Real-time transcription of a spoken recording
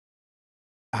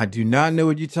I do not know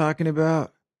what you're talking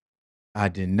about. I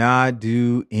did not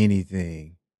do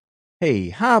anything. Hey,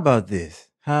 how about this?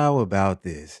 How about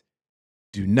this?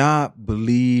 Do not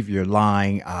believe your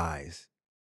lying eyes.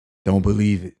 Don't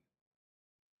believe it.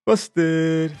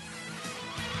 Busted.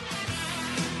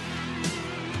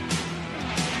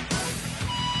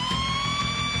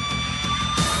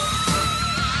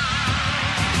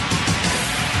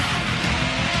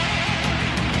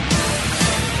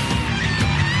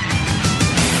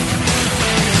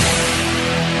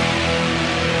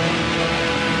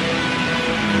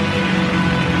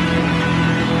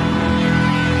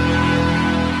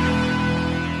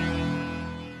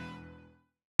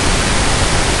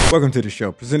 Welcome to the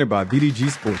show, presented by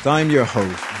VDG Sports. I'm your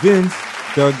host, Vince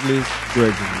Douglas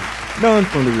Gregory. None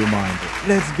from the reminder.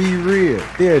 Let's be real.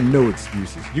 There are no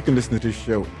excuses. You can listen to this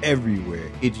show everywhere.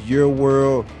 It's your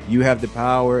world. You have the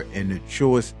power, and the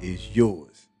choice is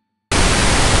yours.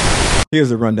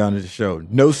 Here's a rundown of the show.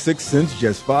 No 6 cents,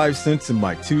 just 5 cents, and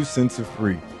my 2 cents are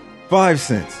free. 5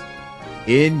 cents.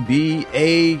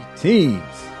 NBA teams.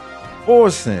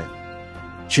 4 cents.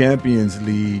 Champions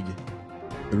League.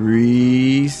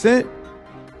 3 cent.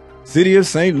 City of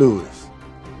St. Louis.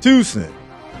 2 cent.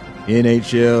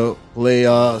 NHL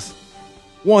playoffs.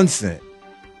 1 cent.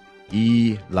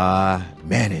 Eli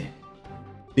Manning.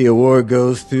 The award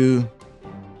goes to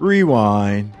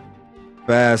Rewind,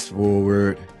 Fast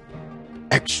Forward,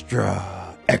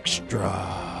 Extra,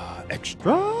 Extra,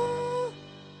 Extra.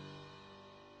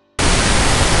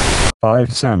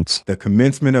 5 cents. The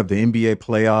commencement of the NBA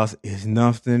playoffs is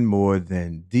nothing more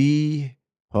than the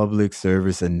public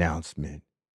service announcement.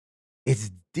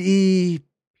 It's the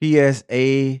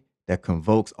PSA that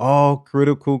convokes all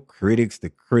critical critics to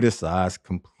criticize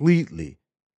completely,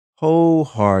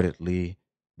 wholeheartedly,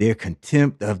 their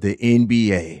contempt of the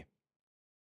NBA.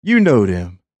 You know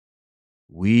them.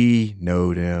 We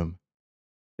know them.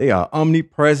 They are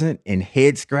omnipresent in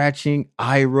head-scratching,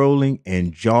 eye-rolling,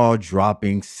 and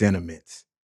jaw-dropping sentiments.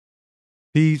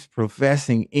 Peeps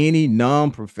professing any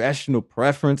non-professional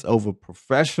preference over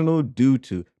professional due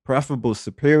to preferable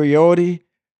superiority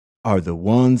are the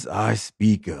ones I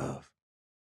speak of.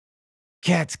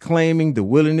 Cats claiming the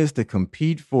willingness to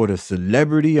compete for the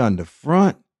celebrity on the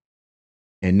front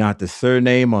and not the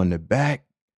surname on the back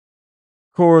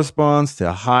corresponds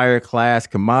to higher class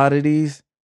commodities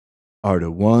are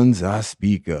the ones I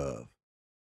speak of.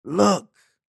 Look,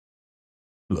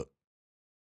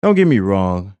 don't get me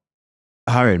wrong.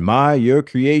 I admire your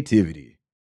creativity.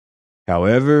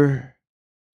 However,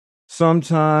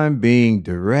 sometimes being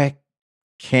direct,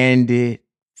 candid,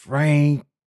 frank,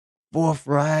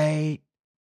 forthright,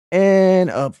 and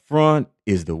upfront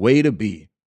is the way to be.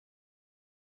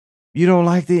 You don't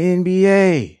like the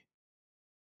NBA.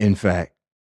 In fact,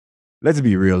 let's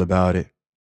be real about it.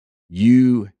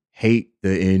 You hate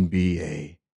the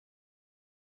NBA.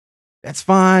 That's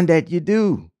fine that you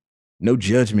do. No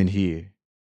judgment here.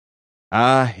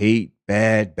 I hate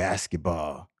bad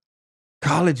basketball.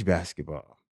 College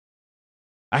basketball.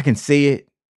 I can say it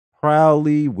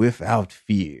proudly without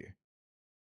fear.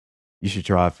 You should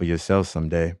try it for yourself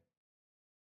someday.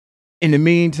 In the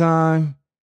meantime,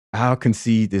 I'll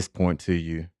concede this point to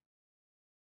you.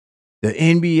 The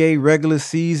NBA regular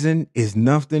season is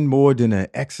nothing more than an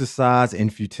exercise in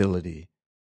futility.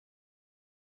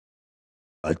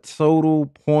 A total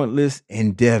pointless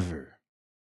endeavor.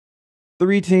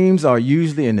 3 teams are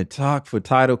usually in the talk for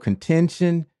title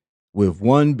contention, with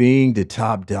one being the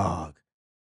top dog.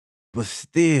 But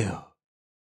still,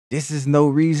 this is no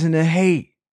reason to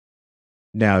hate.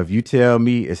 Now, if you tell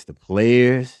me it's the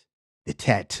players, the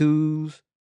tattoos,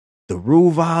 the rule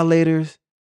violators,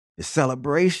 the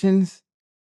celebrations,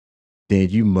 then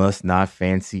you must not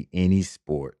fancy any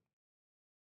sport.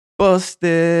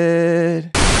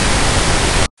 Busted.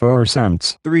 4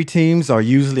 cents. 3 teams are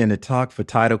usually in the talk for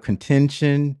title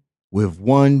contention, with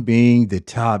one being the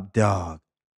top dog.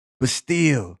 But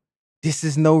still, this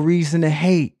is no reason to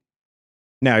hate.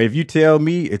 Now, if you tell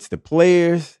me it's the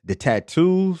players, the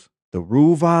tattoos, the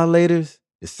rule violators,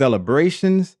 the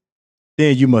celebrations,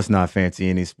 then you must not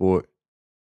fancy any sport.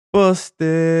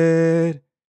 Busted.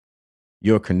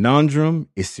 Your conundrum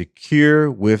is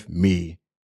secure with me.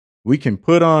 We can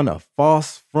put on a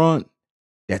false front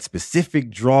that specific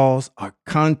draws our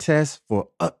contest for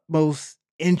utmost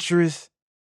interest,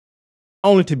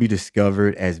 only to be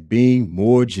discovered as being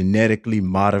more genetically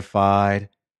modified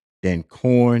than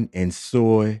corn and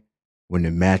soy when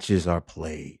the matches are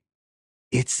played.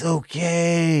 It's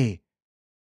okay.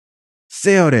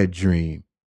 Sell that dream.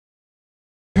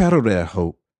 Peddle that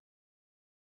hope.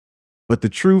 But the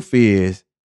truth is,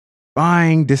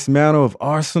 buying dismantle of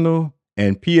Arsenal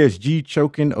And PSG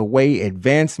choking away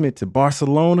advancement to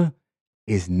Barcelona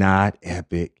is not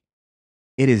epic.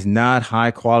 It is not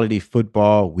high quality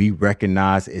football we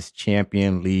recognize as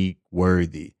Champion League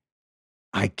worthy.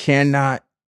 I cannot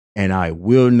and I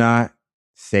will not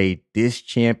say this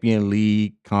Champion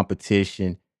League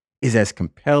competition is as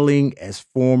compelling as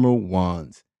former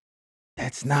ones.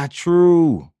 That's not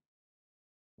true.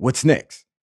 What's next?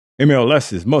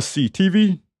 MLS is must see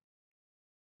TV.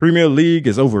 Premier League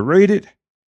is overrated.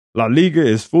 La Liga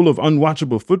is full of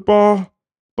unwatchable football.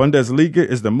 Bundesliga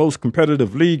is the most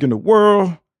competitive league in the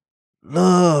world.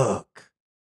 Look.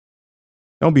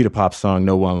 Don't be the pop song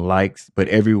no one likes, but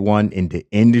everyone in the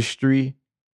industry,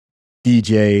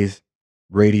 DJs,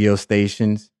 radio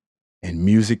stations, and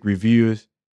music reviewers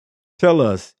tell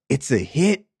us it's a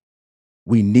hit.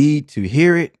 We need to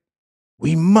hear it.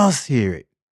 We must hear it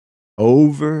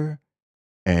over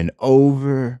and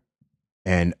over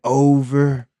and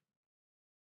over.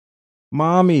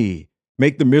 Mommy,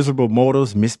 make the miserable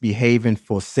mortals misbehave and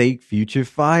forsake future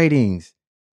fightings.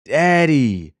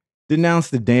 Daddy, denounce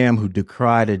the damn who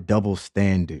decry the double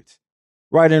standards.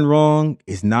 Right and wrong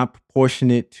is not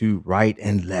proportionate to right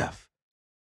and left.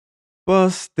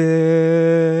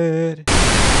 Busted.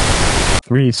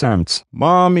 3 cents.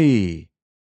 Mommy,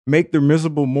 make the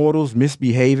miserable mortals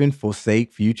misbehave and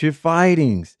forsake future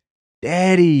fightings.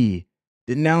 Daddy,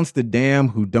 denounce the damn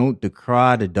who don't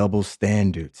decry the double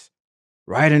standards.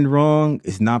 Right and wrong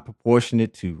is not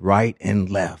proportionate to right and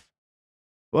left.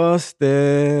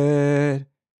 Busted.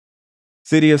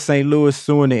 City of St. Louis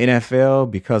suing the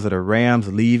NFL because of the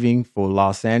Rams leaving for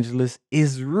Los Angeles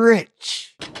is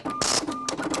rich.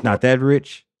 Not that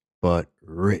rich, but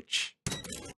rich.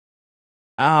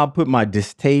 I'll put my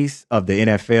distaste of the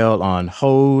NFL on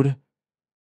hold.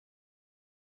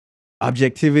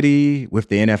 Objectivity with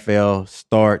the NFL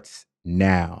starts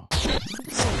now.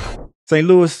 St.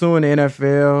 Louis suing the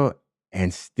NFL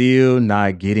and still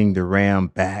not getting the Ram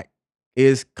back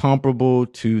is comparable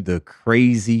to the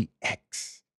Crazy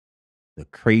X. The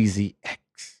Crazy X.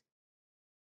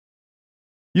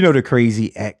 You know the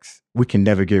Crazy X we can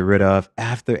never get rid of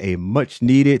after a much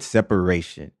needed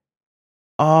separation.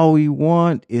 All we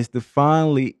want is to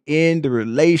finally end the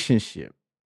relationship.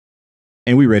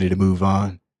 And we ready to move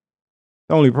on.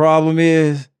 The only problem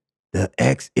is the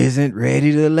ex isn't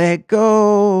ready to let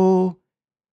go.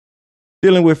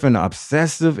 Dealing with an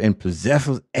obsessive and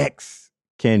possessive ex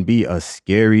can be a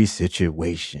scary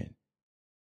situation.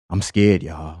 I'm scared,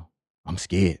 y'all. I'm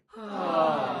scared.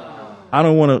 I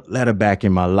don't want to let her back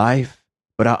in my life,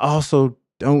 but I also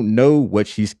don't know what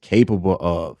she's capable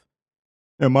of.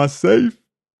 Am I safe?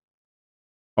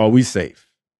 Are we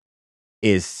safe?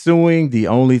 Is suing the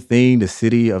only thing the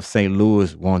city of St.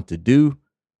 Louis want to do?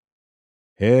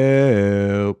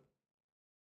 Help.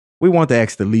 We want the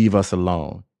ex to leave us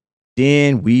alone.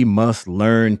 Then we must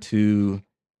learn to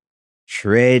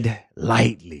tread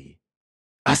lightly.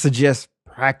 I suggest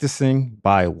practicing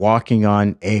by walking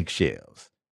on eggshells.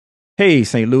 Hey,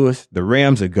 St. Louis, the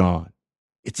Rams are gone.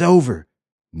 It's over.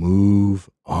 Move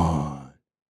on.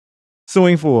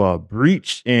 Suing for a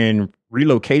breach in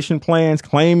relocation plans,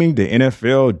 claiming the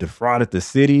NFL defrauded the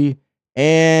city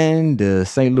and the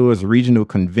St. Louis Regional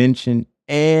Convention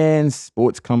and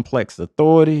Sports Complex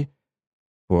Authority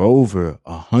for over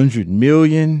 $100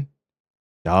 million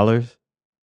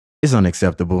is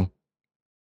unacceptable.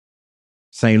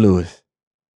 St. Louis,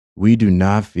 we do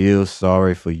not feel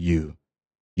sorry for you.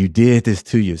 You did this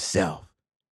to yourself.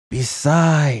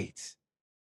 Besides,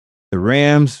 the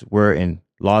Rams were in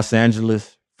Los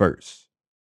Angeles first.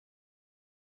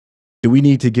 Do we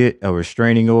need to get a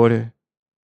restraining order?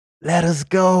 Let us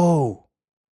go.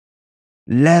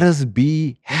 Let us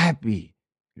be happy.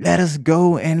 Let us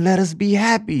go and let us be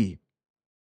happy.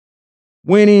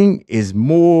 Winning is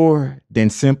more than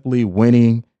simply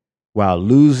winning, while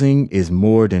losing is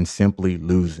more than simply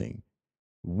losing.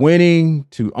 Winning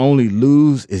to only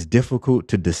lose is difficult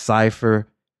to decipher,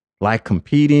 like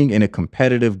competing in a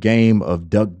competitive game of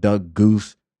duck, duck,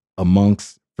 goose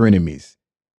amongst frenemies.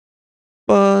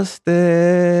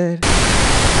 Busted.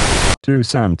 2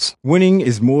 cents. Winning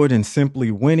is more than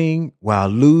simply winning, while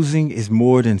losing is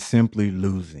more than simply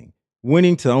losing.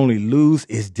 Winning to only lose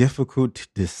is difficult to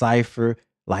decipher,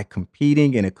 like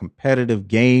competing in a competitive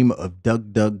game of duck,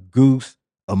 duck, goose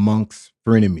amongst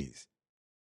frenemies.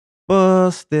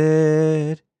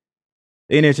 Busted.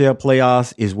 The NHL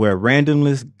playoffs is where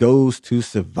randomness goes to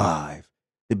survive.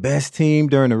 The best team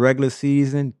during the regular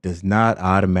season does not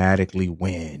automatically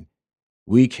win.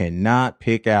 We cannot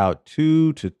pick out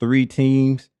 2 to 3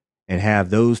 teams and have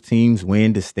those teams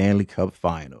win the Stanley Cup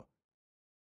final.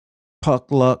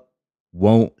 Puck luck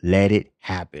won't let it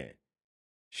happen.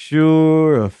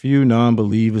 Sure, a few non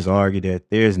believers argue that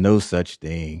there's no such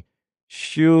thing.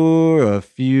 Sure, a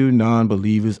few non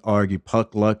believers argue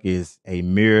puck luck is a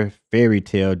mere fairy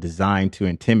tale designed to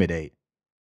intimidate.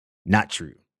 Not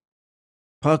true.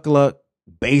 Puck luck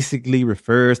basically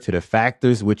refers to the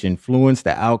factors which influence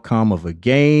the outcome of a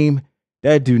game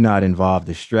that do not involve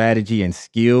the strategy and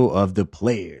skill of the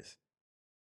players.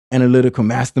 Analytical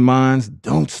masterminds,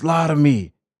 don't slaughter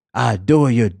me. I adore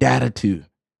your data too.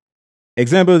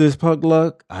 Example of this puck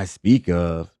luck I speak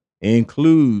of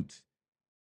includes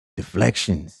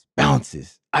deflections,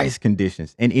 bounces, ice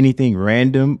conditions, and anything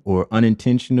random or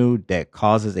unintentional that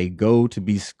causes a goal to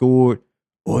be scored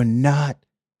or not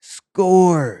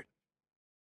scored.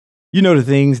 You know, the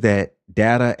things that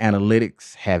data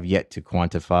analytics have yet to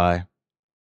quantify.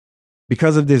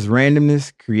 Because of this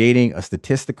randomness, creating a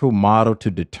statistical model to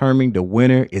determine the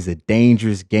winner is a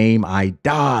dangerous game I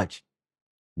dodge.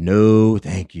 No,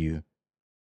 thank you.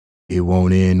 It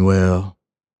won't end well.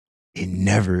 It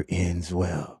never ends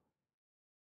well.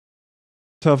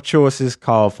 Tough choices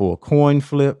call for a coin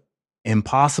flip.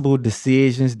 Impossible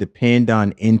decisions depend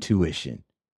on intuition,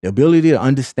 the ability to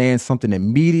understand something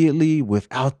immediately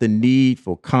without the need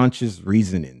for conscious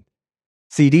reasoning.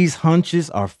 See, these hunches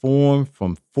are formed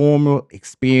from former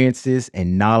experiences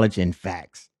and knowledge and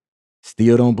facts.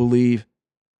 Still don't believe?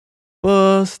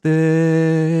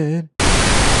 Busted.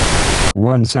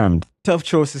 1 cent. Tough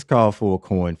choices call for a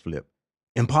coin flip.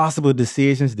 Impossible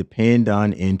decisions depend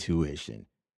on intuition,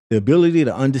 the ability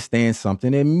to understand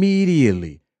something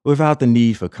immediately without the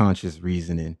need for conscious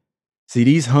reasoning. See,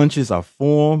 these hunches are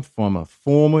formed from a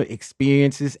former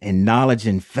experiences and knowledge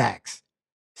and facts.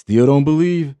 Still don't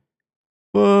believe?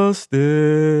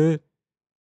 Busted.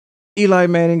 Eli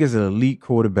Manning is an elite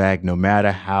quarterback no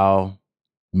matter how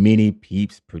many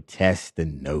peeps protest the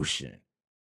notion.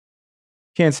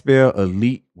 Can't spell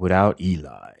elite without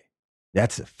Eli.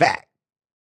 That's a fact.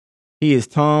 He is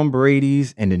Tom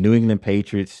Brady's and the New England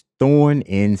Patriots' thorn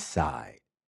inside.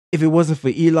 If it wasn't for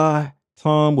Eli,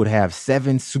 Tom would have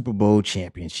 7 Super Bowl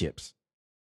championships.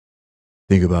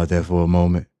 Think about that for a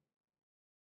moment.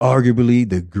 Arguably,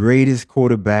 the greatest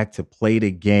quarterback to play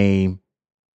the game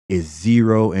is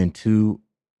 0-2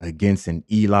 against an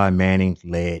Eli Manning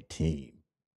led team.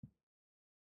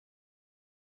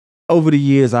 Over the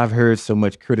years, I've heard so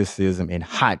much criticism and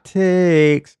hot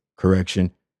takes,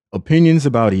 opinions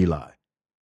about Eli.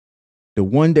 The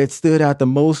one that stood out the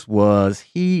most was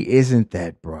he isn't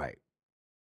that bright.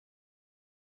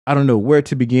 I don't know where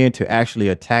to begin to actually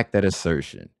attack that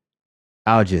assertion.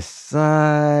 I'll just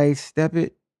sidestep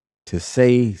it to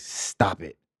say stop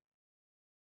it.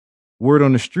 Word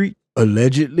on the street,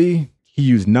 allegedly, he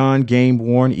used non-game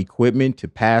worn equipment to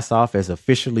pass off as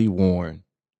officially worn.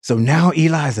 So now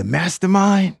Eli is a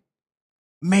mastermind?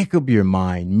 Make up your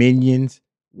mind, minions.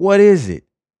 What is it?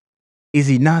 Is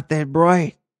he not that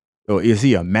bright? Or is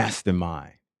he a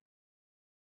mastermind?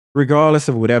 Regardless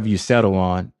of whatever you settle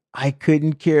on, I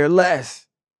couldn't care less.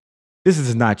 This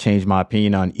does not change my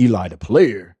opinion on Eli the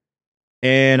player.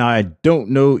 And I don't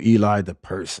know Eli the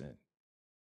person.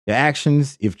 The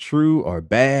actions, if true or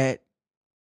bad,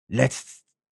 let's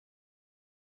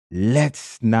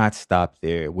not stop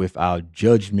there with our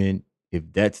judgment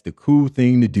if that's the cool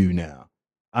thing to do now.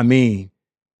 I mean,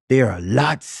 there are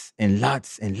lots and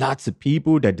lots and lots of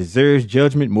people that deserve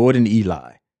judgment more than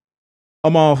Eli.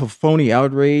 I'm all for phony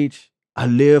outrage. I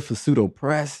live for pseudo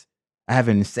press. I have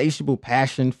an insatiable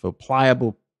passion for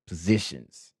pliable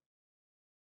positions.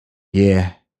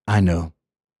 Yeah, I know.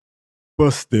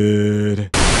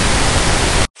 Busted.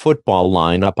 Football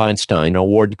lineup Einstein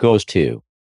Award goes to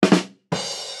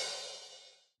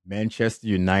Manchester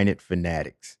United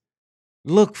fanatics.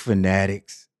 Look,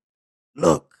 fanatics.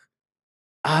 Look,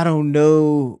 I don't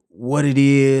know what it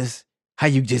is, how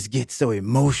you just get so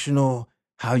emotional,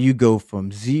 how you go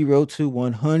from 0 to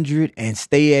 100 and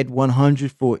stay at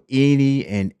 100 for any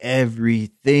and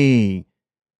everything.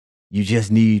 You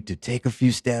just need to take a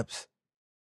few steps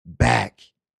back,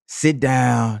 sit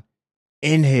down,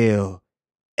 inhale,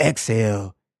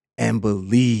 exhale, and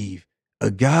believe.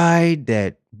 A guy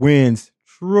that wins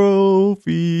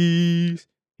trophies.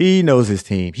 He knows his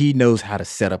team. He knows how to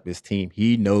set up his team.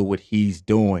 He knows what he's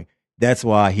doing. That's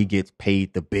why he gets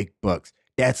paid the big bucks.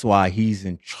 That's why he's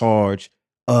in charge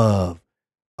of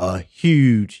a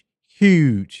huge,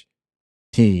 huge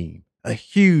team, a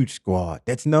huge squad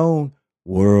that's known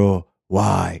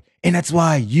worldwide. And that's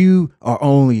why you are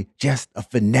only just a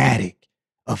fanatic,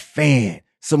 a fan,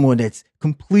 someone that's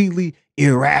completely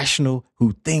irrational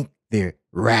who think they're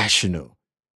rational,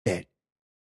 that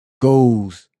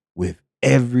goes with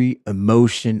every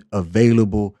emotion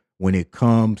available when it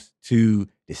comes to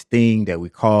this thing that we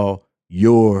call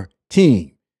your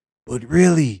team. But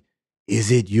really, is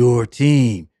it your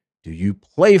team? Do you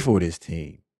play for this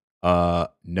team?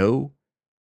 No.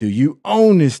 Do you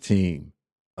own this team?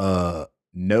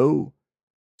 No.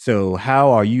 So how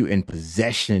are you in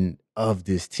possession of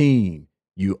this team?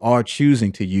 You are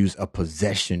choosing to use a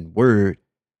possession word,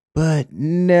 but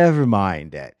never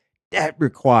mind that. That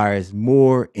requires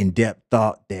more in-depth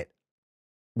thought that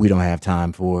we don't have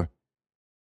time for.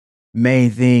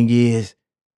 Main thing is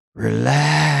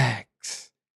relax,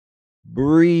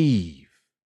 breathe.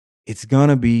 It's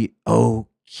gonna be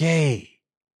okay.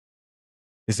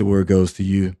 As the word goes to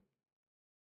you,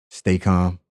 stay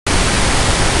calm.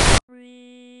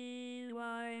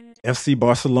 FC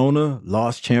Barcelona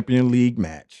lost Champions League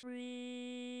match.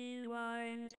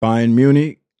 Bayern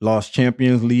Munich lost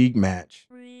Champions League match.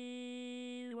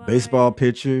 Baseball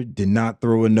pitcher did not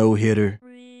throw a no-hitter.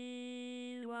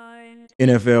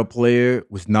 NFL player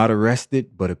was not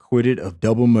arrested but acquitted of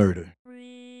double murder.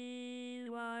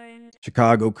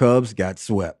 Chicago Cubs got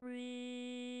swept.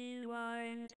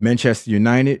 Manchester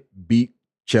United beat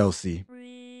Chelsea.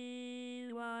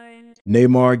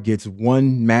 Neymar gets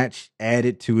one match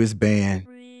added to his ban.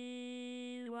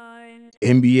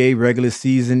 NBA regular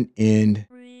season end.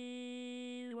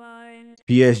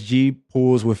 PSG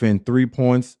pulls within 3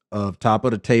 points of top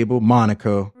of the table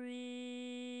Monaco.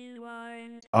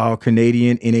 All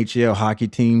Canadian NHL hockey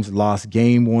teams lost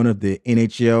game 1 of the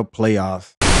NHL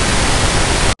playoffs.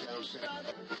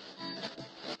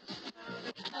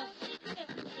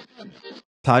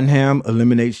 Tottenham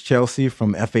eliminates Chelsea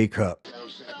from FA Cup.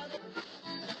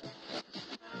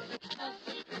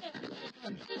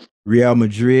 Real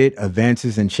Madrid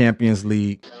advances in Champions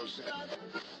League.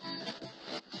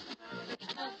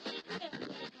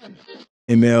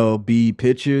 MLB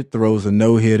pitcher throws a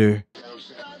no-hitter.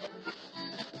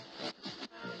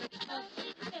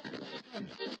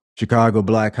 Chicago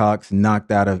Blackhawks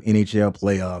knocked out of NHL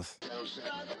playoffs.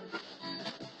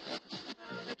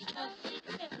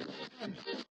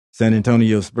 San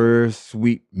Antonio Spurs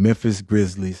sweep Memphis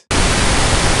Grizzlies.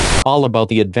 All about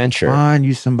the adventure. Find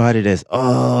you somebody that's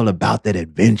all about that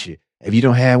adventure. If you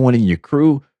don't have one in your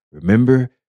crew, remember,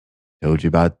 told you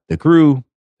about the crew,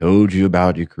 told you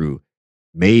about your crew.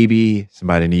 Maybe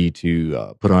somebody need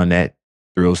to put on that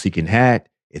thrill-seeking hat.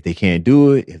 If they can't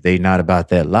do it, if they're not about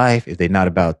that life, if they're not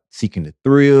about seeking the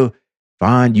thrill,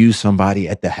 find you somebody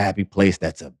at the happy place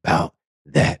that's about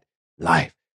that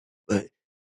life.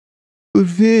 But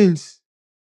Vince,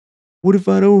 what if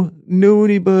I don't know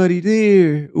anybody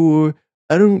there? Or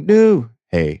I don't know.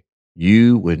 Hey,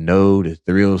 you would know the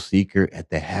thrill seeker at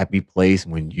the happy place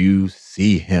when you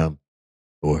see him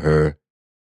or her.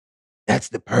 That's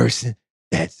the person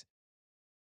that's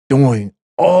doing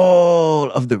all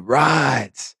of the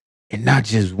rides, and not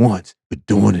just once, but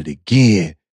doing it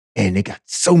again. And they got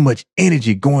so much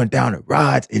energy going down the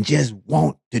rides and just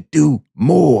want to do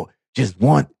more, just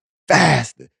want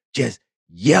faster, just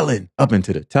yelling up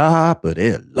into the top of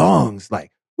their lungs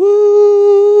like,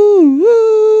 woo,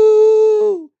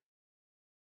 woo.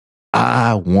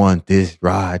 I want this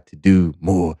ride to do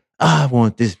more. I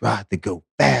want this ride to go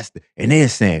faster. And they're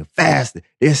saying faster.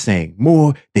 They're saying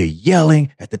more. They're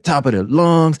yelling at the top of their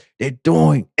lungs. They're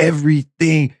doing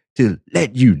everything to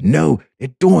let you know.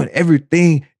 They're doing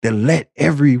everything to let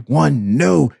everyone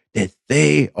know that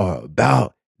they are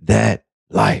about that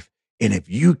life. And if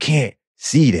you can't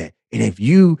see that, and if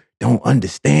you don't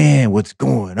understand what's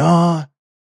going on,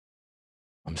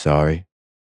 I'm sorry.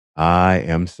 I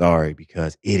am sorry,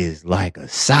 because it is like a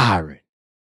siren.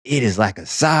 It is like a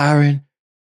siren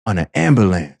on an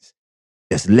ambulance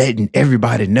that's letting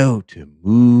everybody know to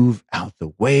move out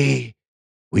the way.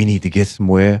 We need to get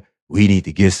somewhere. We need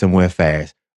to get somewhere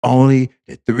fast. Only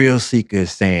the thrill seeker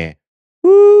is saying,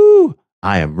 woo,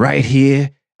 I am right here.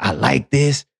 I like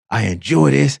this. I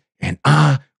enjoy this. And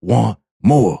I want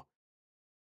more.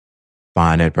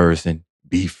 Find that person.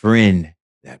 Befriend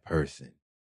that person.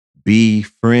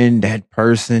 Befriend that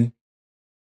person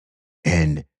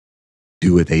and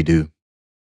do what they do.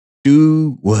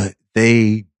 Do what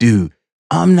they do.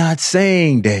 I'm not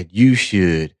saying that you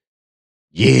should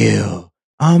yell.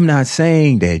 I'm not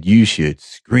saying that you should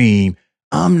scream.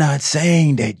 I'm not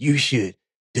saying that you should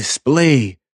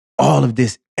display all of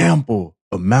this ample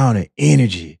amount of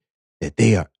energy that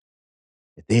they are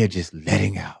just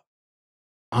letting out.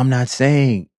 I'm not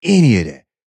saying any of that.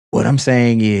 What I'm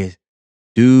saying is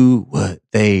do what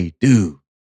they do.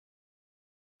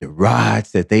 The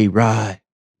rides that they ride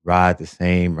the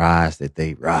same rides that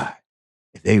they ride.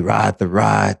 If they ride the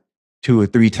ride 2 or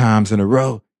 3 times in a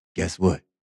row, guess what?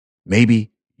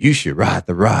 Maybe you should ride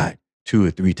the ride 2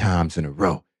 or 3 times in a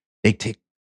row. They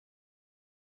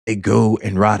go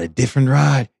and ride a different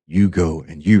ride. You go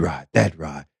and you ride that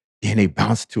ride. Then they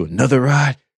bounce to another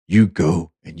ride. You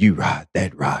go and you ride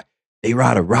that ride. They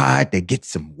ride a ride that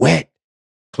gets them wet,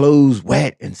 clothes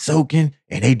wet and soaking,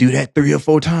 and they do that 3 or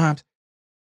 4 times.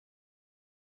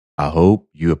 I hope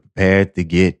you are prepared to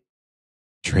get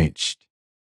drenched.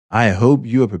 I hope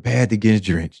you are prepared to get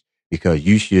drenched because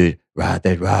you should ride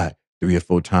that ride 3 or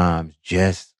 4 times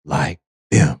just like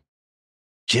them.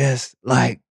 Just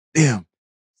like them.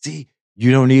 See,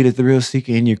 you don't need a thrill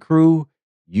seeker in your crew.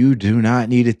 You do not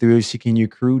need a thrill seeker in your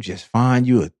crew. Just find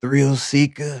you a thrill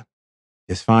seeker.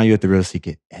 Just find you a thrill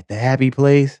seeker at the happy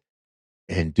place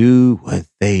and do what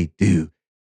they do.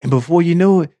 And before you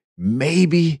know it,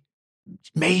 maybe,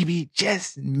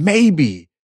 just maybe,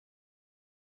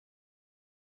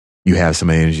 you have some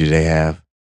energy they have.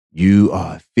 You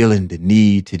are feeling the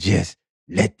need to just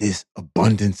let this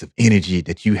abundance of energy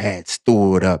that you had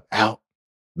stored up out.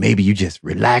 Maybe you just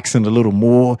relaxing a little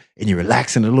more and you're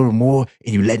relaxing a little more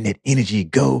and you're letting that energy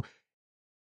go.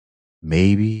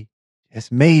 Maybe,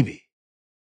 just maybe,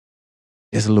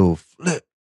 there's a little flip.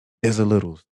 There's a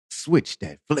little switch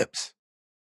that flips.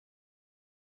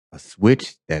 A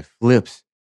switch that flips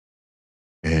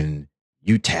and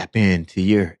you tap into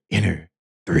your inner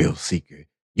thrill seeker.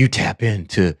 You tap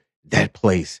into that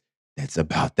place that's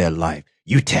about that life.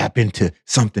 You tap into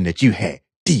something that you had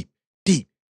deep, deep,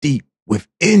 deep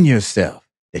within yourself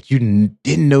that you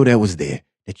didn't know that was there,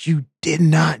 that you did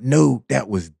not know that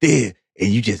was there. And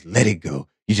you just let it go.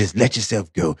 You just let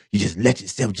yourself go. You just let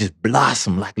yourself just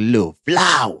blossom like a little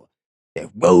flower that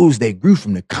rose, that grew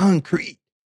from the concrete.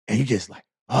 And you just like,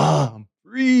 oh, I'm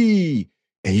free.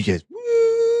 And you just,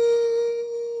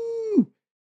 woo.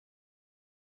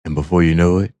 And before you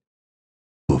know it,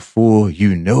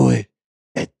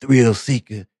 that thrill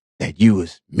seeker that you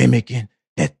was mimicking,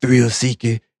 that thrill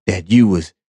seeker that you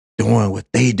was doing what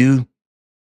they do,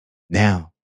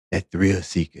 now that thrill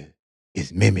seeker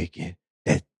is mimicking,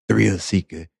 that thrill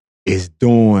seeker is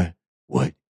doing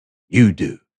what you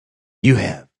do. You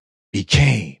have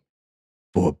became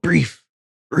for a brief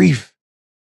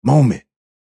moment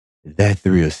that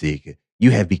thrill seeker.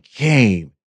 You have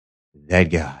became that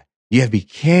guy. You have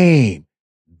became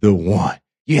the one.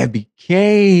 You have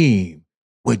became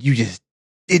what you just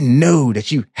didn't know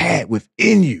that you had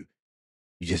within you.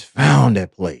 You just found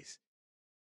that place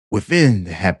within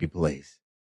the happy place.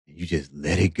 And you just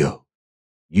let it go.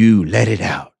 You let it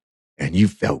out and you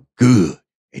felt good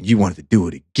and you wanted to do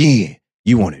it again.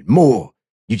 You wanted more.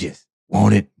 You just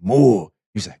wanted more.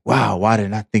 You're like, wow, why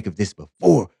didn't I think of this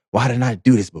before? Why didn't I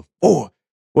do this before?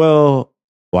 Well,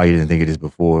 why you didn't think of this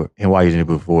before and why you didn't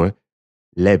do it before?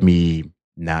 Let me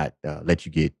not let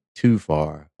you get too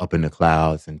far up in the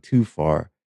clouds and too far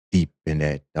deep in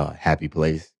that happy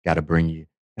place. Got to bring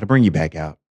you back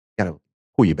out. Got to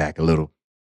pull you back a little.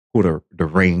 Pull the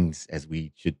reins, as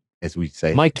we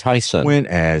say. Mike Tyson. When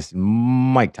as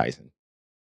Mike Tyson,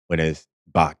 when as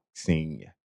boxing,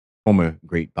 former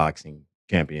great boxing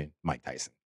champion Mike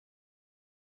Tyson,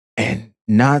 and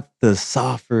not the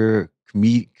softer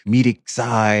comedic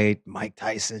side Mike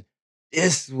Tyson.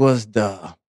 This was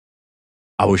the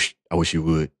I wish you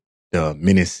would, the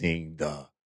menacing,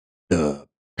 the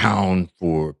pound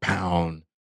for pound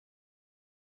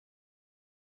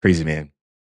crazy man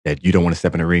that you don't want to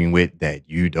step in the ring with, that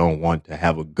you don't want to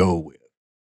have a go with,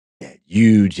 that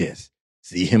you just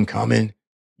see him coming,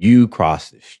 you cross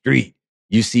the street.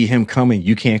 You see him coming,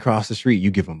 you can't cross the street,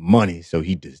 you give him money so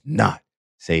he does not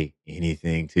say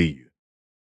anything to you.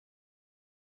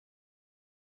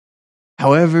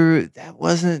 However, that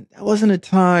wasn't a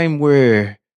time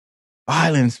where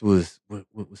violence was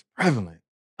prevalent.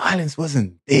 Violence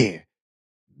wasn't there.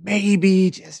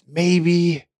 Maybe, just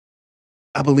maybe,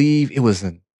 I believe it was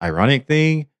an ironic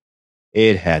thing.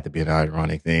 It had to be an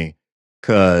ironic thing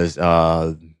because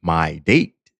my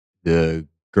date, the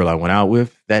girl I went out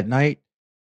with that night,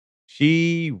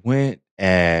 she went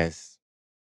as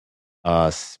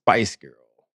a Spice Girl.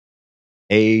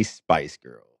 A Spice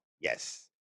Girl. Yes.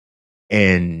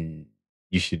 And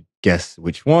you should guess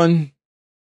which one.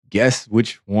 Guess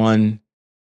which one.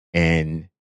 And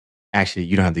actually,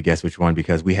 you don't have to guess which one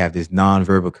because we have this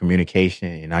nonverbal communication,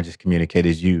 and I just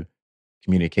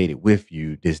communicated with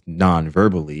you this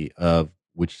non-verbally of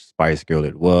which Spice Girl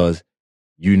it was.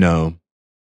 You know,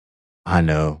 I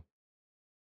know.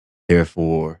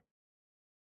 Therefore,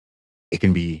 it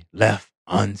can be left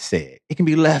unsaid. It can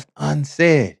be left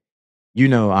unsaid. You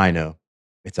know, I know.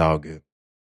 It's all good.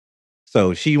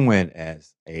 So she went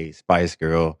as a Spice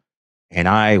Girl, and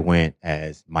I went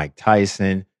as Mike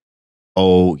Tyson.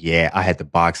 Oh, yeah, I had the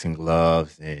boxing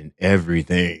gloves and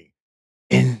everything.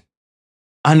 And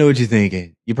I know what you're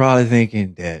thinking. You're probably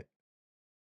thinking that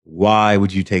why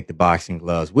would you take the boxing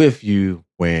gloves with you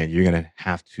when you're going to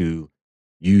have to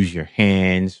use your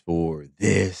hands for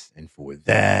this and for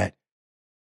that?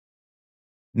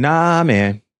 Nah,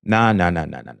 man. Nah, nah, nah,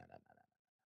 nah, nah, nah, nah.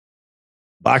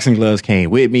 Boxing gloves came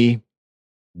with me.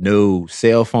 No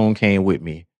cell phone came with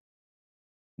me.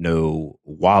 No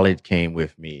wallet came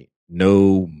with me.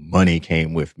 No money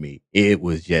came with me. It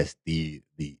was just the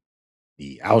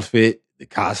outfit, the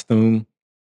costume,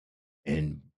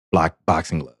 and block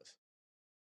boxing gloves.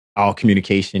 All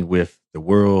communication with the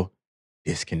world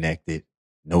disconnected.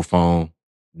 No phone,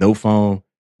 no phone,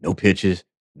 no pictures,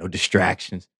 no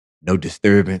distractions, no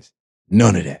disturbance,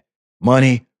 none of that.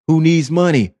 Money, who needs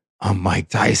money? I'm Mike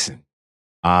Tyson.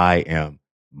 I am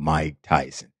Mike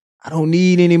Tyson. I don't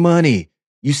need any money.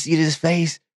 You see this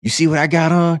face? You see what I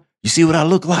got on? You see what I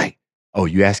look like? Oh,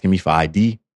 you asking me for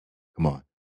ID? Come on.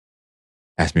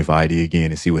 Ask me for ID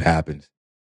again and see what happens.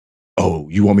 Oh,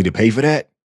 you want me to pay for that?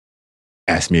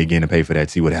 Ask me again to pay for that.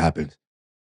 See what happens.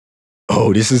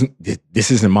 Oh, this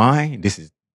isn't mine. This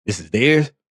is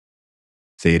theirs.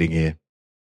 Say it again.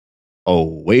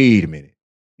 Oh, wait a minute.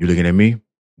 You looking at me?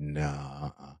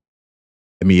 Nah.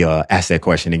 Let me ask that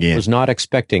question again. Was not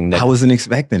expecting I that. wasn't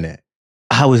expecting that.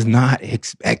 I was not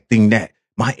expecting that.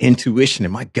 My intuition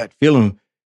and my gut feeling,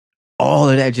 all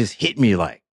of that just hit me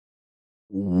like,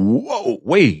 whoa,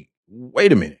 wait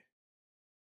a minute.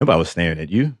 Nobody was staring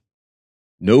at you.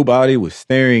 Nobody was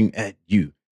staring at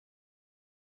you.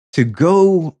 To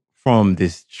go from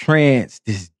this trance,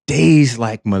 this daze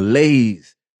like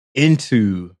malaise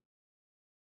into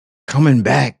coming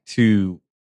back to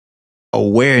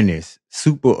awareness,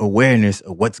 super awareness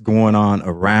of what's going on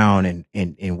around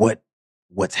and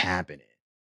what's happening,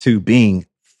 to being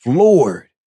floored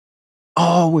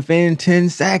all within 10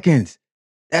 seconds.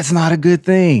 That's not a good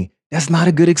thing. That's not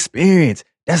a good experience.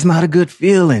 That's not a good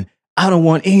feeling. I don't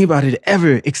want anybody to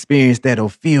ever experience that or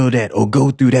feel that or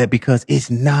go through that because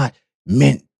it's not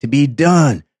meant to be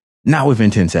done. Not within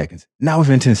 10 seconds. Not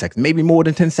within 10 seconds. Maybe more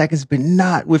than 10 seconds, but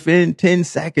not within 10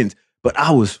 seconds. But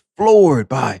I was floored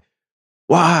by,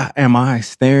 why am I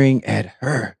staring at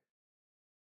her?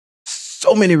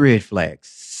 So many red flags,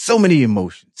 so many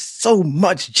emotions, so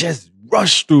much just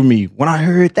rushed through me when I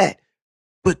heard that.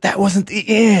 But that wasn't the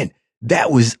end.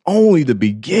 That was only the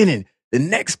beginning. The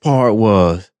next part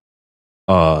was,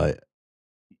 uh,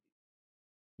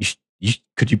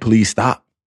 could you please stop?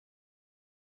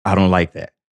 I don't like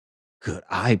that. Could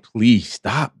I please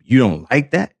stop? You don't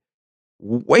like that?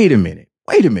 Wait a minute.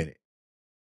 Wait a minute.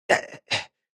 That,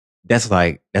 that's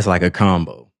like a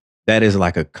combo. That is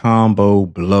like a combo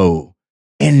blow.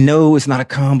 And no, it's not a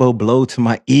combo blow to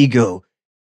my ego.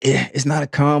 It's not a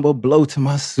combo blow to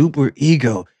my super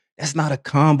ego. That's not a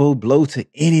combo blow to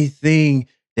anything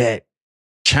that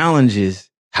challenges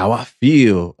how I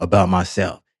feel about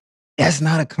myself. That's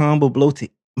not a combo blow to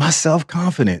my self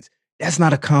confidence. That's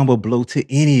not a combo blow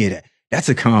to any of that. That's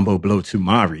a combo blow to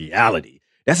my reality.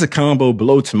 That's a combo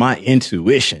blow to my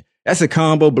intuition. That's a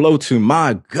combo blow to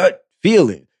my gut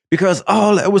feeling because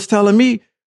all that was telling me,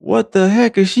 what the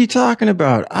heck is she talking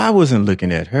about? I wasn't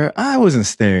looking at her. I wasn't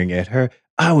staring at her.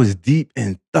 I was deep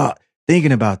in thought,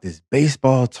 thinking about this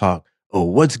baseball talk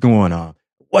or what's going on,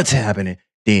 what's happening.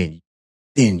 Then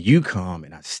you come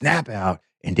and I snap out,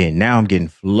 and then now I'm getting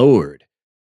floored.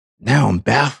 Now I'm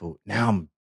baffled. Now I'm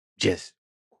just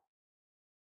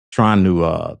trying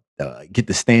to get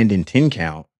the standing 10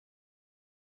 count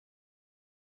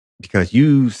because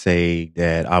you say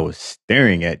that I was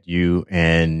staring at you,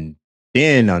 and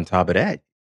then on top of that,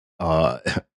 uh,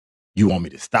 you want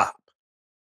me to stop.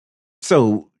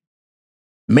 So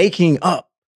making up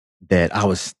that I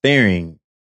was staring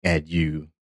at you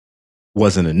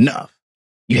wasn't enough.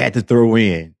 You had to throw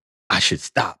in, I should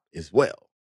stop as well.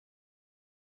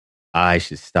 I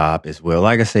should stop as well.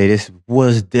 Like I say, this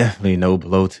was definitely no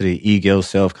blow to the ego,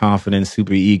 self confidence,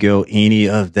 super ego, any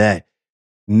of that.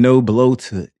 No blow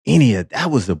to any of that.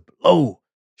 Was a blow,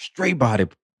 straight body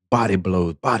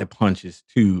blows, body punches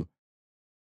to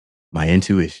my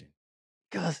intuition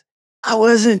because I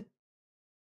wasn't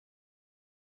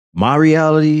my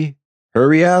reality, her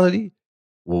reality.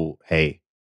 Well, hey,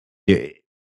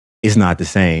 it's not the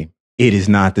same. It is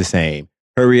not the same.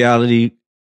 Her reality,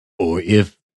 or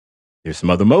if there's some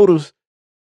other motives,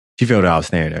 she felt I was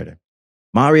staring at her.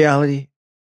 My reality,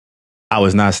 I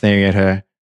was not staring at her.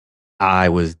 I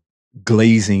was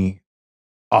glazing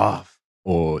off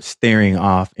or staring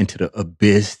off into the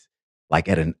abyss, like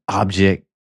at an object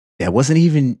that wasn't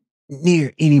even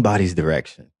near anybody's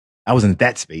direction. I wasn't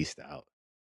that spaced out.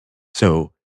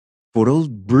 So for those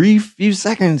brief few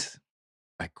seconds,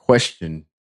 I questioned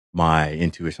my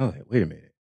intuition. I was like, wait a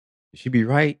minute, did she be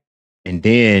right? And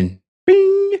then,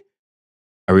 bing,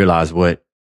 I realized what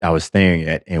I was staring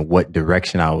at and what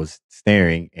direction I was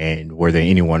staring, and were there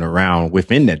anyone around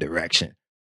within that direction.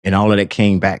 And all of that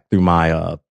came back through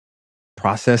my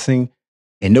processing,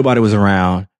 and nobody was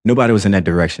around. Nobody was in that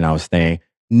direction I was staring.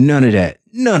 None of that.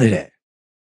 None of that.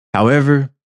 However,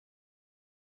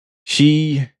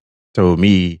 she told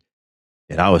me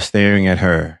that I was staring at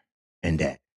her and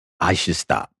that I should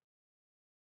stop.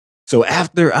 So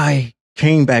after I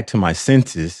came back to my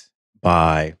senses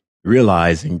by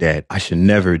realizing that I should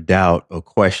never doubt or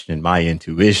question my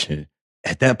intuition,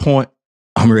 at that point,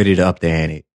 I'm ready to up the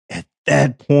ante. At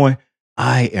that point,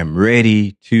 I am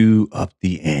ready to up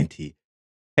the ante.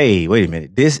 Hey, wait a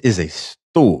minute. This is a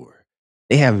store.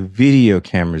 They have video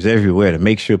cameras everywhere to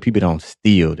make sure people don't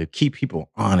steal, to keep people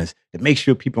honest, to make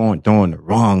sure people aren't doing the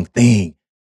wrong thing.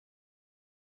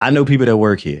 I know people that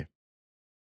work here.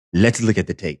 Let's look at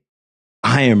the tape.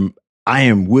 I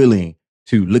am willing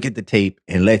to look at the tape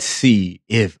and let's see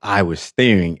if I was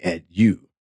staring at you.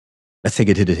 Let's take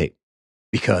it to the tape,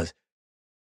 because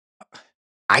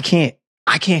I can't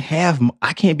I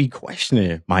can't be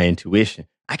questioning my intuition.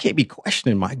 I can't be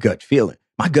questioning my gut feeling.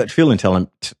 My gut feeling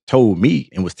told me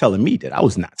and was telling me that I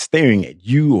was not staring at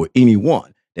you or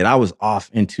anyone, that I was off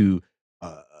into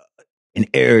uh, an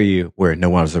area where no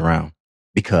one was around,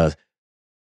 because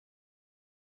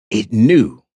we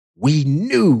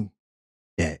knew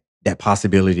that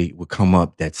possibility would come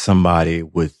up, that somebody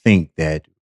would think that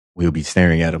we'll be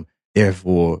staring at them.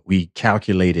 Therefore, we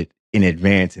calculated in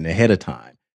advance and ahead of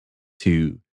time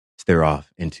to stare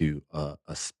off into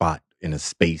a spot in a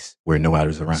space where nobody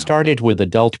was around. Started with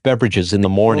adult beverages in the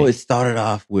morning. Oh, it started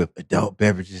off with adult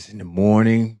beverages in the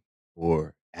morning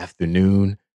or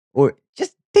afternoon or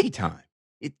just daytime.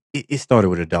 It started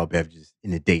with adult beverages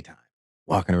in the daytime,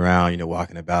 walking around,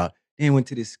 walking about. Then went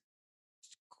to this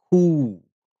cool,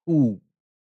 cool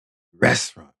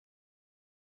restaurant.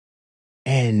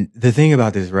 And the thing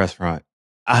about this restaurant,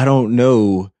 I don't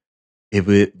know if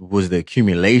it was the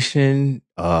accumulation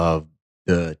of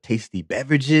the tasty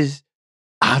beverages.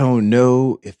 I don't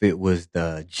know if it was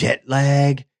the jet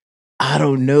lag. I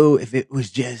don't know if it was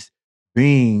just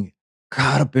being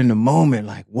caught up in the moment.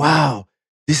 Like, wow,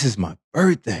 this is my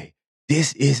birthday.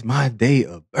 This is my day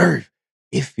of birth.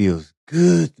 It feels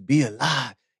good to be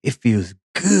alive. It feels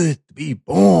good to be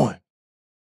born.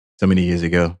 So many years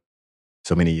ago.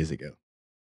 So many years ago.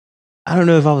 I don't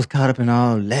know if I was caught up in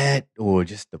all that, or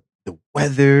just the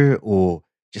weather, or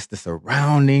just the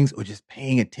surroundings, or just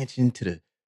paying attention to the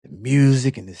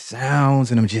music and the sounds.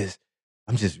 And I'm just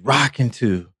rocking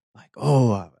to, like,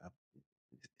 oh,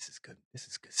 this is good. This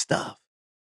is good stuff.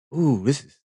 Ooh,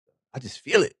 I just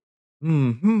feel it.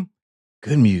 Mm-hmm.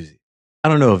 Good music. I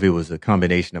don't know if it was a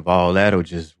combination of all that or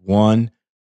just one,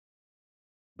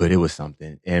 but it was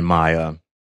something. And my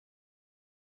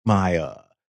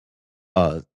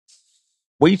uh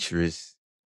waitress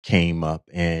came up,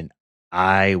 and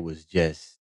I was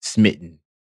just smitten.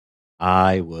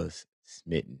 I was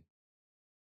smitten.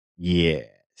 Yeah,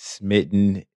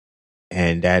 smitten.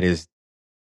 And that is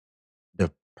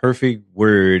the perfect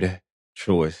word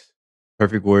choice.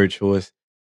 Perfect word choice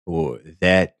for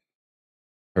that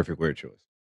perfect word choice.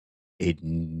 It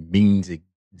means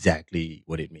exactly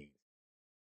what it means.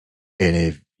 And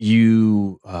if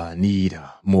you need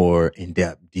more in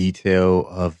depth detail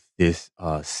of this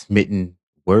smitten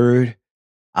word,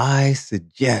 I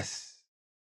suggest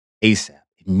ASAP,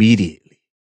 immediately,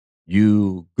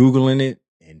 you Googling it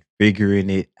and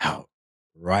figuring it out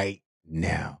right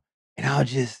now. And I'll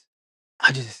just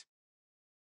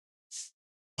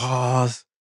pause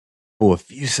for a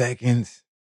few seconds,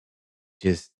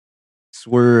 just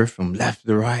swerve from left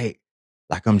to right,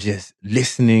 like I'm just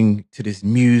listening to this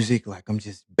music, like I'm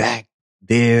just back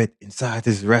there inside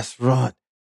this restaurant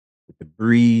with the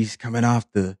breeze coming off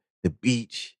the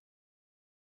beach,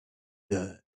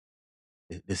 the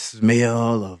the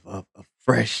smell of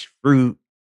fresh fruit.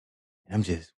 And I'm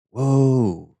just,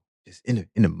 whoa, just in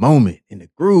the moment, in the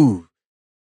groove.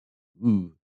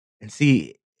 Ooh. And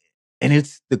see, and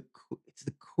it's the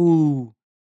cool,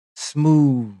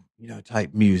 smooth,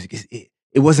 type music.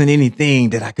 It wasn't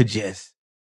anything that I could just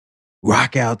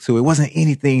rock out to. It wasn't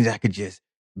anything that I could just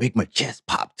make my chest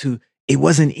pop to. It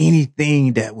wasn't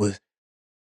anything that was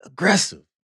aggressive,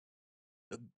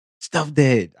 stuff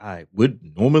that I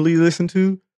would normally listen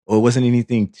to, or it wasn't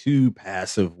anything too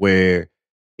passive where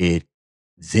it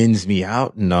zens me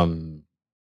out and I'm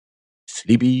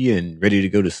sleepy and ready to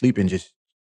go to sleep and just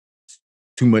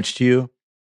too much chill.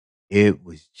 It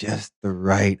was just the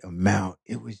right amount.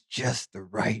 It was just the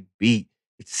right beat.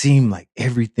 It seemed like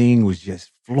everything was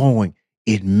just flowing.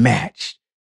 It matched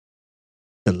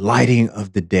the lighting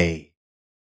of the day,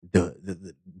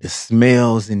 the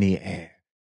smells in the air,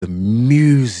 the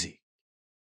music,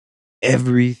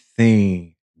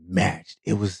 everything matched.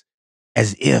 It was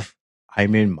as if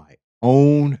I'm in my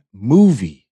own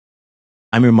movie.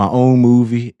 I'm in my own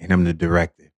movie and I'm the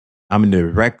director. I'm the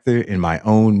director in my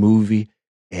own movie,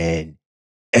 and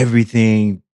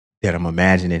everything that I'm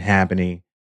imagining happening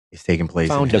is taking place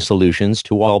in Found the there. solutions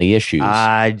to all the issues.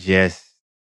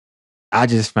 I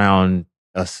just found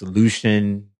a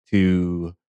solution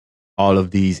to all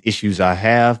of these issues I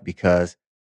have because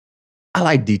I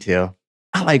like detail.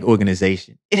 I like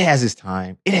organization. It has its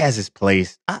time. It has its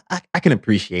place. I can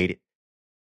appreciate it.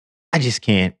 I just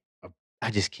can't.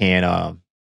 I just can't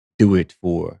do it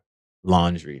for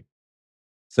laundry.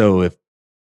 So if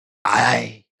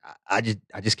I I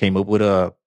just came up with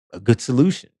a good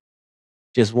solution.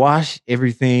 Just wash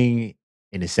everything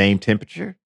in the same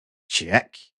temperature.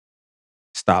 Check.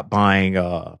 Stop buying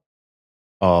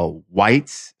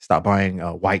whites. Stop buying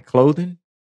white clothing.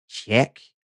 Check.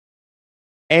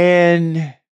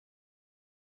 And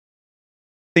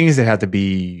things that have to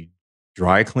be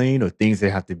dry cleaned or things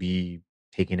that have to be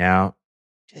taken out,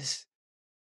 just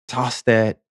toss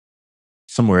that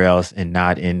somewhere else and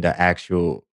not in the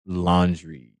actual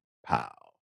laundry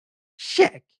pile.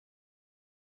 Check.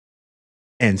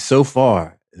 And so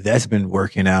far, that's been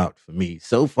working out for me.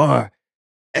 So far,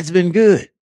 that's been good.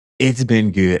 It's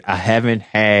been good. I haven't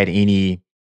had any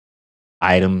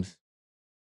items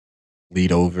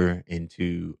lead over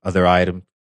into other items.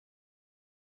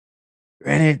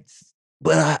 Granted,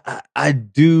 but I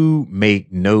do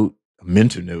make note, a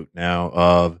mental note now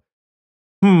of,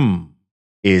 hmm,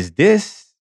 is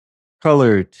this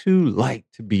color too light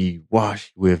to be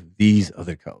washed with these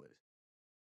other colors?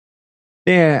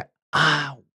 Then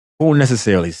I won't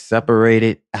necessarily separate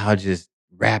it. I'll just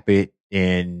wrap it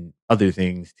in other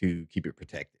things to keep it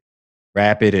protected.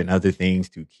 Wrap it in other things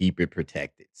to keep it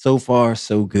protected. So far,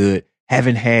 so good.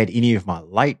 Haven't had any of my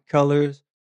light colors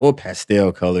or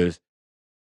pastel colors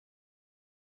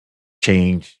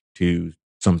change to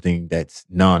something that's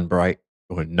non bright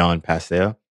or non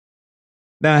pastel.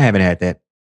 No, I haven't had that.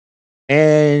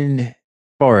 And as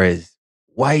far as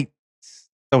white,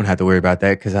 don't have to worry about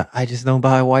that because I just don't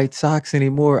buy white socks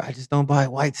anymore. I just don't buy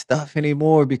white stuff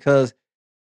anymore because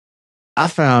I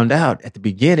found out at the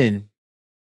beginning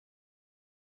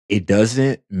it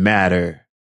doesn't matter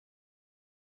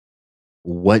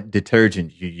what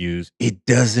detergent you use. It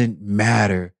doesn't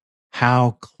matter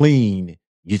how clean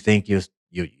you think your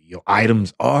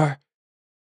items are.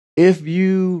 If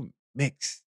you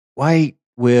mix white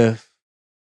with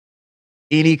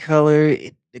any color,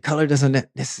 the color doesn't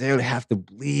necessarily have to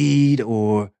bleed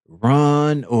or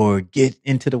run or get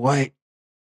into the white.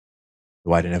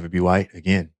 The white will never be white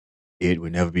again. It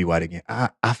would never be white again.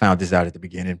 I found this out at the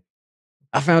beginning.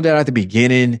 I found out at the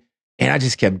beginning and I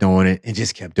just kept doing it and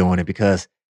just kept doing it because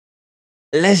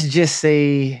let's just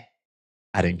say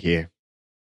I didn't care.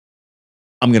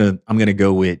 I'm gonna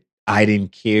go with I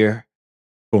didn't care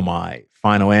for my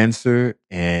final answer,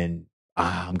 and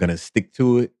I'm gonna stick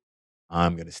to it.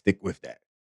 I'm gonna stick with that.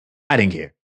 I didn't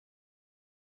care.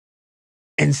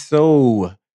 And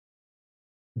so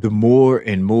the more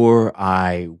and more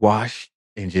I washed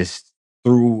and just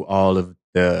threw all of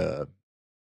the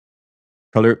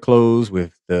colored clothes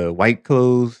with the white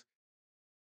clothes,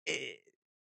 eh,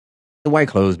 the white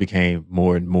clothes became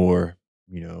more and more,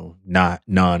 not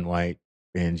non-white,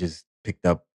 and just picked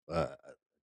up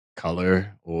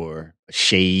color or a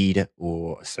shade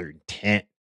or a certain tint.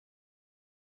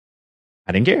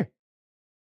 I didn't care.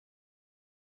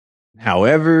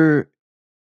 However,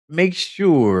 make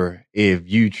sure if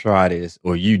you try this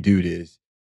or you do this,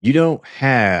 you don't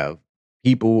have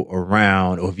people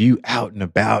around, or if you out and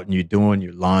about and you're doing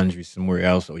your laundry somewhere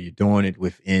else or you're doing it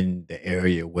within the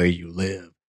area where you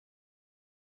live.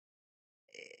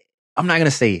 I'm not going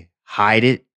to say hide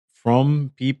it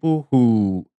from people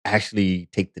who actually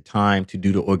take the time to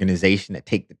do the organization, that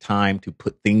take the time to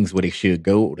put things where they should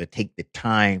go, or to take the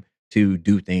time to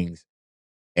do things,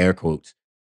 air quotes,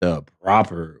 the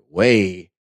proper way.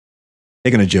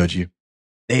 They're going to judge you.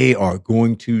 They are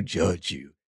going to judge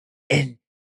you. And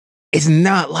it's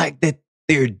not like that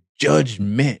their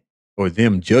judgment or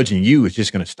them judging you is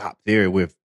just going to stop there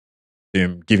with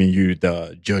them giving you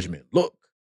the judgment look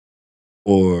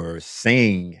or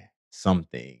saying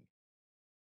something.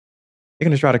 They're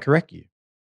going to try to correct you.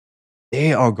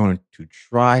 They are going to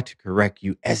try to correct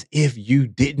you as if you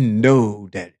didn't know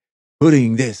that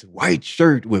putting this white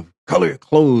shirt with colored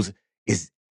clothes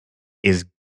is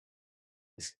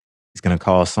is going to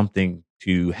cause something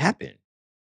to happen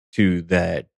to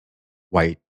that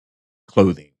white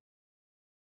clothing.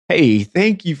 Hey,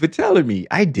 thank you for telling me.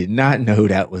 I did not know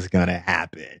that was going to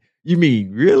happen. You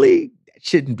mean really? That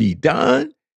shouldn't be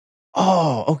done?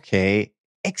 Oh, okay.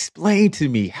 Explain to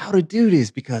me how to do this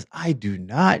because I do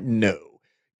not know.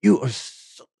 You are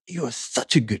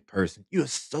such a good person. You are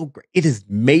so great. It is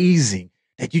amazing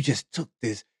that you just took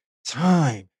this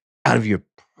time out of your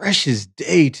precious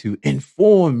day to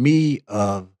inform me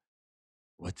of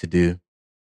what to do.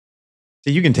 So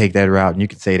you can take that route and you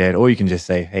can say that, or you can just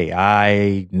say, "Hey,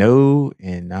 I know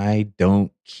and I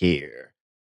don't care."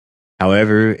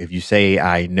 However, if you say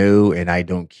 "I know and I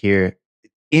don't care,"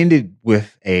 end it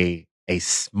with a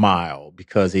smile,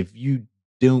 because if you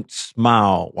don't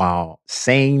smile while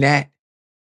saying that,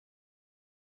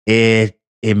 it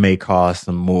may cause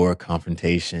some more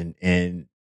confrontation. And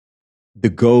the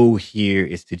goal here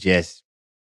is to just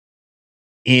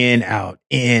in out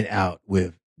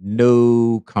with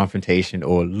no confrontation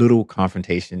or little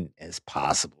confrontation as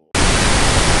possible.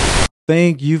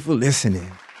 Thank you for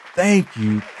listening. Thank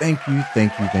you, thank you,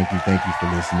 thank you, thank you, thank you for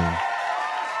listening.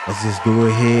 Let's just go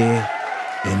ahead,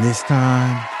 and this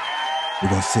time we're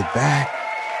gonna sit back,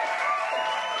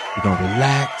 we're gonna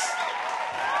relax,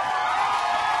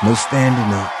 no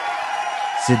standing up.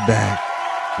 Sit back,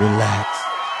 relax.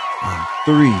 On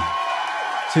 3,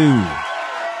 2,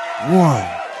 1.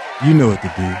 You know what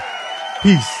to do.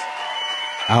 Peace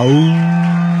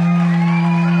out.